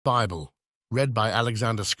Bible, read by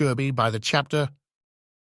Alexander Skirby by the chapter,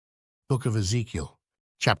 Book of Ezekiel,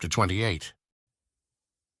 chapter 28.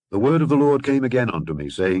 The word of the Lord came again unto me,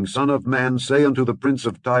 saying, Son of man, say unto the prince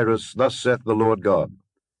of Tyre, Thus saith the Lord God,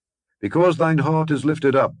 Because thine heart is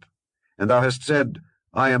lifted up, and thou hast said,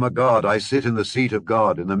 I am a God, I sit in the seat of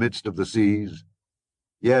God in the midst of the seas,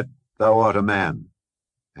 yet thou art a man,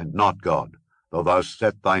 and not God, though thou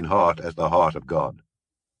set thine heart as the heart of God.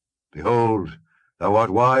 Behold, thou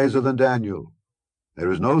art wiser than Daniel.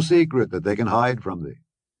 There is no secret that they can hide from thee.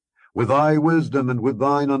 With thy wisdom and with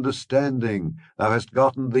thine understanding thou hast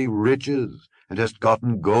gotten thee riches, and hast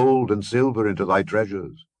gotten gold and silver into thy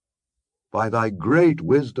treasures. By thy great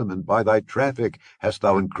wisdom and by thy traffic hast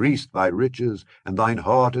thou increased thy riches, and thine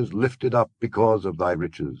heart is lifted up because of thy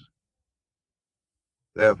riches.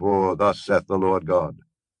 Therefore thus saith the Lord God,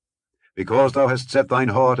 Because thou hast set thine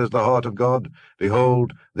heart as the heart of God,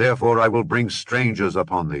 behold, therefore I will bring strangers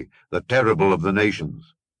upon thee, the terrible of the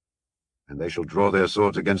nations. And they shall draw their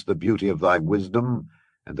swords against the beauty of thy wisdom,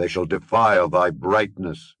 and they shall defile thy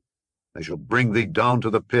brightness. They shall bring thee down to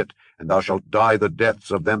the pit, and thou shalt die the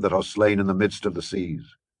deaths of them that are slain in the midst of the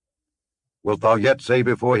seas. Wilt thou yet say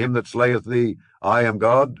before him that slayeth thee, I am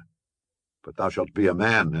God? But thou shalt be a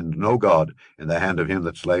man, and no God, in the hand of him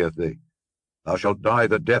that slayeth thee. Thou shalt die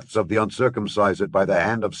the deaths of the uncircumcised by the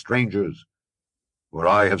hand of strangers. For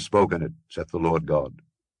I have spoken it, saith the Lord God.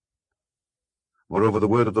 Moreover the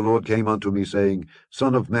word of the Lord came unto me, saying,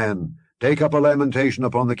 Son of man, take up a lamentation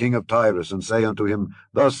upon the king of Tyre, and say unto him,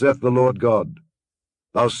 Thus saith the Lord God,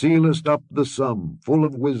 Thou sealest up the sum, full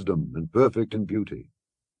of wisdom, and perfect in beauty.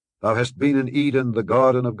 Thou hast been in Eden, the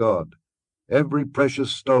garden of God. Every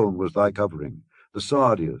precious stone was thy covering, the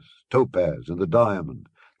sardius, topaz, and the diamond,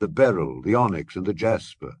 the beryl, the onyx, and the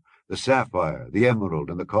jasper, the sapphire, the emerald,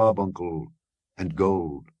 and the carbuncle, and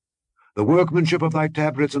gold. The workmanship of thy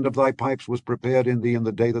tabrets and of thy pipes was prepared in thee in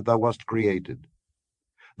the day that thou wast created.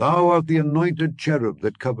 Thou art the anointed cherub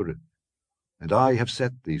that covereth, and I have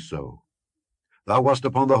set thee so. Thou wast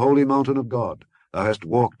upon the holy mountain of God. Thou hast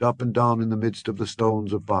walked up and down in the midst of the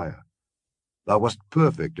stones of fire. Thou wast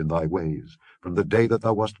perfect in thy ways, from the day that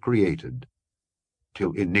thou wast created,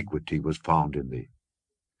 till iniquity was found in thee.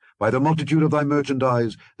 By the multitude of thy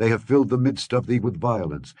merchandise they have filled the midst of thee with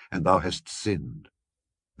violence, and thou hast sinned.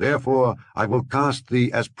 Therefore I will cast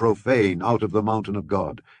thee as profane out of the mountain of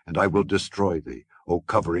God, and I will destroy thee, O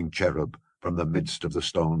covering cherub, from the midst of the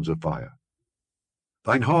stones of fire.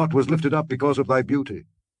 Thine heart was lifted up because of thy beauty.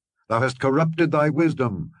 Thou hast corrupted thy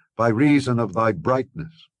wisdom by reason of thy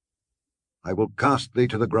brightness. I will cast thee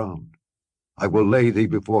to the ground. I will lay thee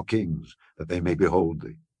before kings, that they may behold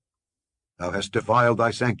thee. Thou hast defiled thy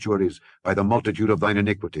sanctuaries by the multitude of thine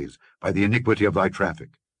iniquities, by the iniquity of thy traffic.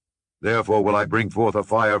 Therefore will I bring forth a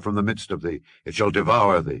fire from the midst of thee, it shall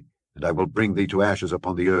devour thee, and I will bring thee to ashes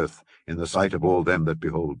upon the earth, in the sight of all them that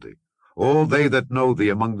behold thee. All they that know thee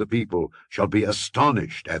among the people shall be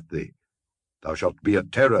astonished at thee. Thou shalt be a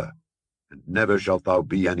terror, and never shalt thou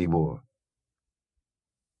be any more.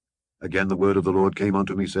 Again the word of the Lord came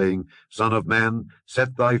unto me, saying, Son of man,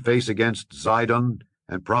 set thy face against Zidon,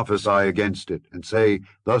 and prophesy against it, and say,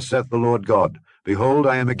 Thus saith the Lord God, Behold,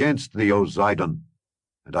 I am against thee, O Zidon,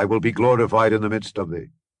 and I will be glorified in the midst of thee.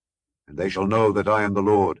 And they shall know that I am the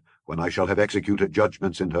Lord, when I shall have executed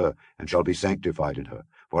judgments in her, and shall be sanctified in her.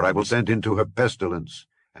 For I will send into her pestilence,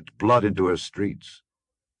 and blood into her streets.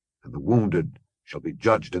 And the wounded shall be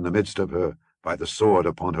judged in the midst of her, by the sword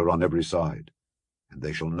upon her on every side. And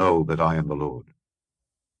they shall know that I am the Lord.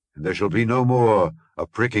 And there shall be no more a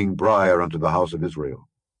pricking briar unto the house of Israel,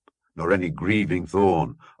 nor any grieving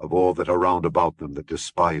thorn of all that are round about them that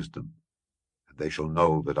despised them. And they shall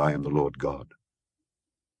know that I am the Lord God.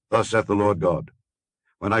 Thus saith the Lord God,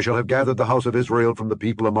 When I shall have gathered the house of Israel from the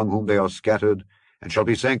people among whom they are scattered, and shall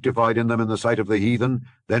be sanctified in them in the sight of the heathen,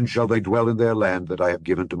 then shall they dwell in their land that I have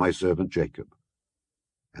given to my servant Jacob.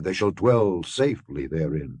 And they shall dwell safely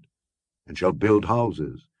therein, and shall build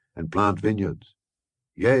houses, and plant vineyards.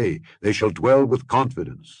 Yea, they shall dwell with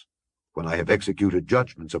confidence, when I have executed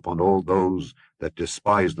judgments upon all those that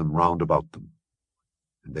despise them round about them.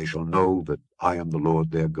 And they shall know that I am the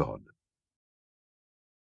Lord their God.